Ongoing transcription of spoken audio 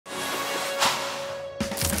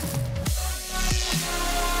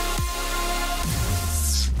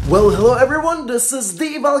Well, hello everyone, this is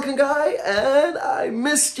the Balkan guy, and I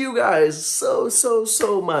missed you guys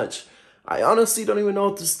so much. I honestly don't even know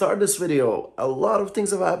how to start this video. A lot of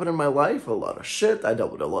things have happened in my life, a lot of shit, I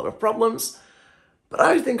dealt with a lot of problems, but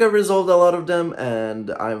I think I resolved a lot of them,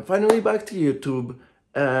 and I'm finally back to YouTube,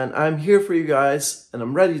 and I'm here for you guys, and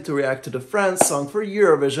I'm ready to react to the France song for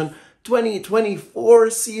Eurovision 2024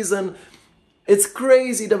 season. It's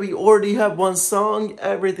crazy that we already have one song,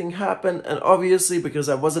 everything happened, and obviously because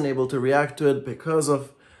I wasn't able to react to it because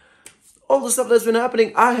of all the stuff that's been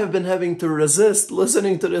happening, I have been having to resist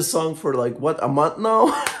listening to this song for like, what, a month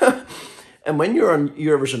now? And when you're on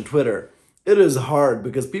Eurovision Twitter, it is hard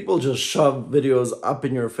because people just shove videos up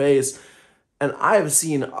in your face. And I've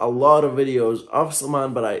seen a lot of videos of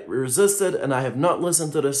Slimane, but I resisted and I have not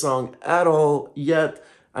listened to this song at all yet.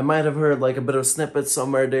 I might have heard like a bit of snippets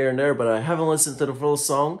somewhere there and there, but I haven't listened to the full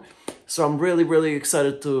song. So I'm really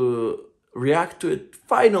excited to react to it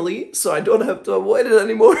finally, so I don't have to avoid it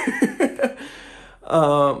anymore.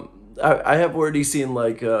 I have already seen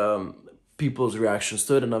like people's reactions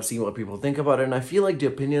to it, and I've seen what people think about it, and I feel like the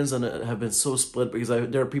opinions on it have been so split because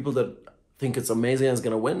there are people that think it's amazing and it's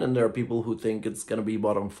gonna win, and there are people who think it's gonna be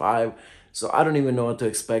bottom 5. So I don't even know what to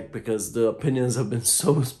expect because the opinions have been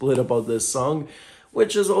so split about this song,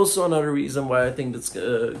 which is also another reason why I think it's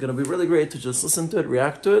gonna be really great to just listen to it,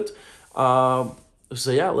 react to it.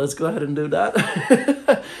 So yeah, let's go ahead and do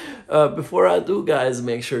that. Before I do, guys,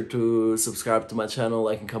 make sure to subscribe to my channel,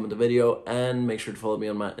 like and comment the video, and make sure to follow me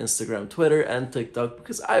on my Instagram, Twitter, and TikTok,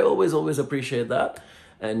 because I always appreciate that.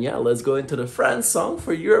 And yeah, let's go into the France song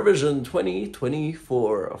for Eurovision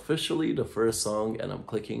 2024. Officially the first song, and I'm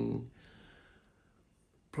clicking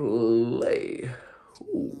play.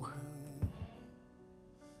 Ooh.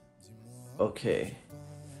 Okay.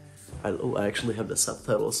 I actually have the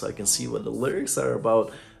subtitles so I can see what the lyrics are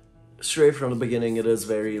about. Straight from the beginning, it is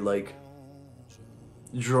very like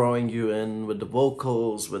drawing you in with the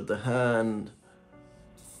vocals, with the hand.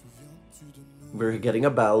 We're getting a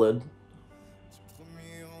ballad.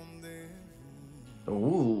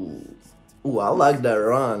 Ooh, I like that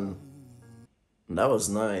run. That was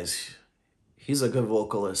nice. He's a good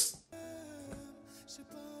vocalist.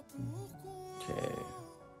 Okay.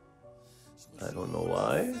 I don't know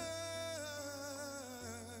why.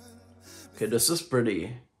 Okay, this is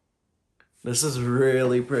pretty. This is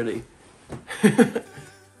really pretty.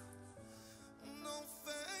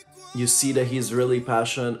 You see that he's really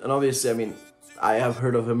passionate, and obviously, I mean, I have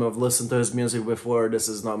heard of him, I've listened to his music before. This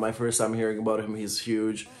is not my first time hearing about him, he's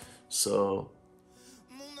huge. So,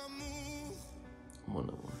 Mon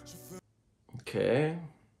Amour. Okay.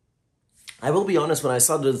 I will be honest, when I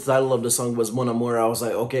saw the title of the song was Mon Amour, I was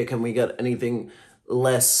like, okay, can we get anything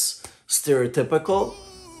less stereotypical?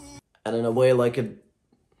 And in a way, like it,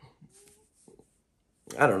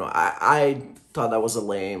 I don't know, I thought that was a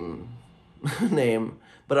lame name,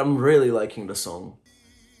 but I'm really liking the song.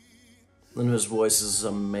 And his voice is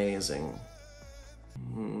amazing.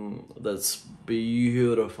 That's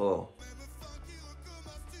beautiful.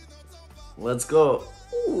 Let's go.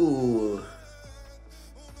 Ooh.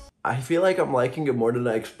 I feel like I'm liking it more than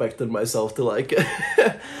I expected myself to like it.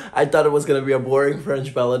 I thought it was gonna be a boring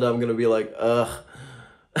French ballad. I'm gonna be like, ugh.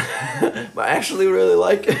 But I actually really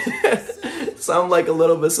like it. So I'm like a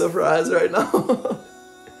little bit surprised right now.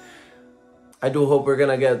 I do hope we're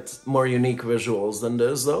gonna get more unique visuals than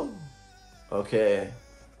this though. Okay.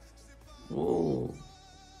 Ooh.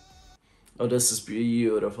 Oh, this is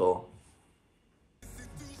beautiful.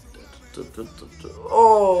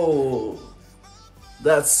 Oh!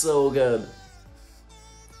 That's so good.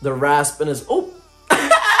 The rasp in his... Oh!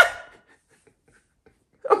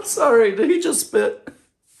 I'm sorry, did he just spit?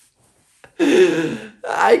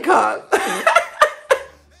 I can't.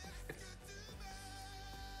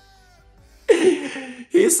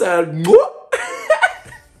 He said...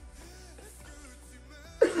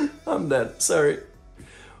 I'm dead, sorry.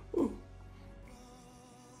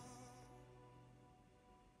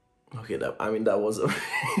 Okay, that was a...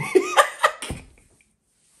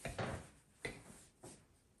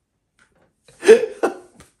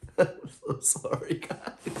 I'm so sorry,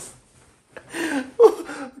 guys.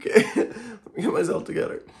 Okay, let me get myself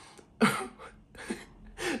together.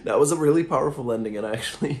 That was a really powerful ending, and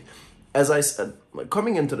actually, as I said, like,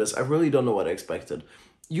 coming into this, I really don't know what I expected.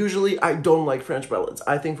 Usually, I don't like French ballads.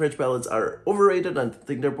 I think French ballads are overrated and I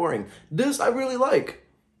think they're boring. This, I really like.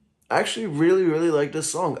 I actually really like this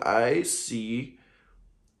song. I see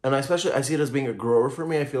it as being a grower for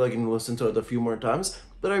me. I feel like I can listen to it a few more times,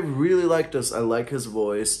 but I really like this. I like his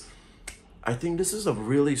voice. I think this is a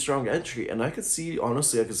really strong entry, and I could see,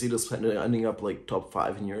 honestly, I could see this ending up like top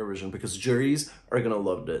 5 in Eurovision, because juries are gonna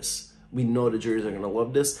love this. We know the juries are gonna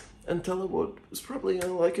love this, and Tel Aviv is probably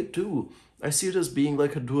gonna like it too. I see it as being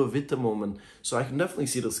like a Dua Vita moment, so I can definitely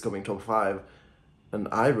see this coming top 5, and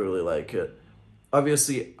I really like it.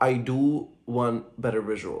 Obviously, I do want better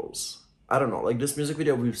visuals. I don't know, like this music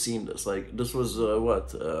video, we've seen this. Like, this was,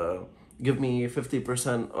 give me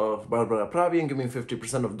 50% of Barbara Pravi and give me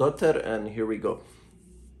 50% of Dotter, and here we go.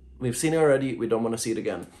 We've seen it already, we don't want to see it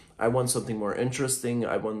again. I want something more interesting.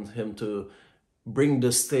 I want him to bring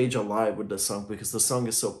the stage alive with the song, because the song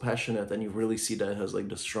is so passionate and you really see that it has like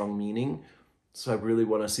the strong meaning. So I really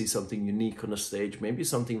want to see something unique on the stage, maybe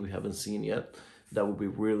something we haven't seen yet. That would be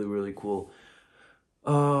really, really cool.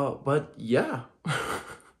 But yeah,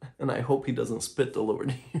 and I hope he doesn't spit all over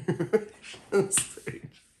the Eurovision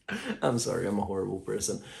stage. I'm sorry, I'm a horrible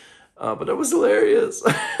person, but that was hilarious.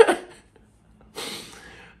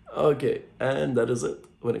 Okay, and that is it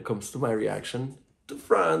when it comes to my reaction to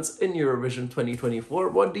France in Eurovision 2024.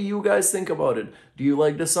 What do you guys think about it? Do you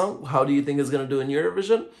like the song? How do you think it's gonna do in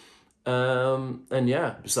Eurovision? And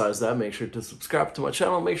yeah, besides that, make sure to subscribe to my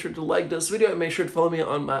channel, make sure to like this video, and make sure to follow me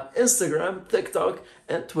on my Instagram, TikTok,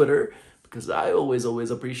 and Twitter, because I always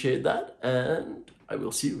appreciate that. And I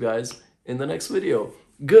will see you guys in the next video.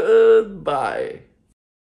 Goodbye.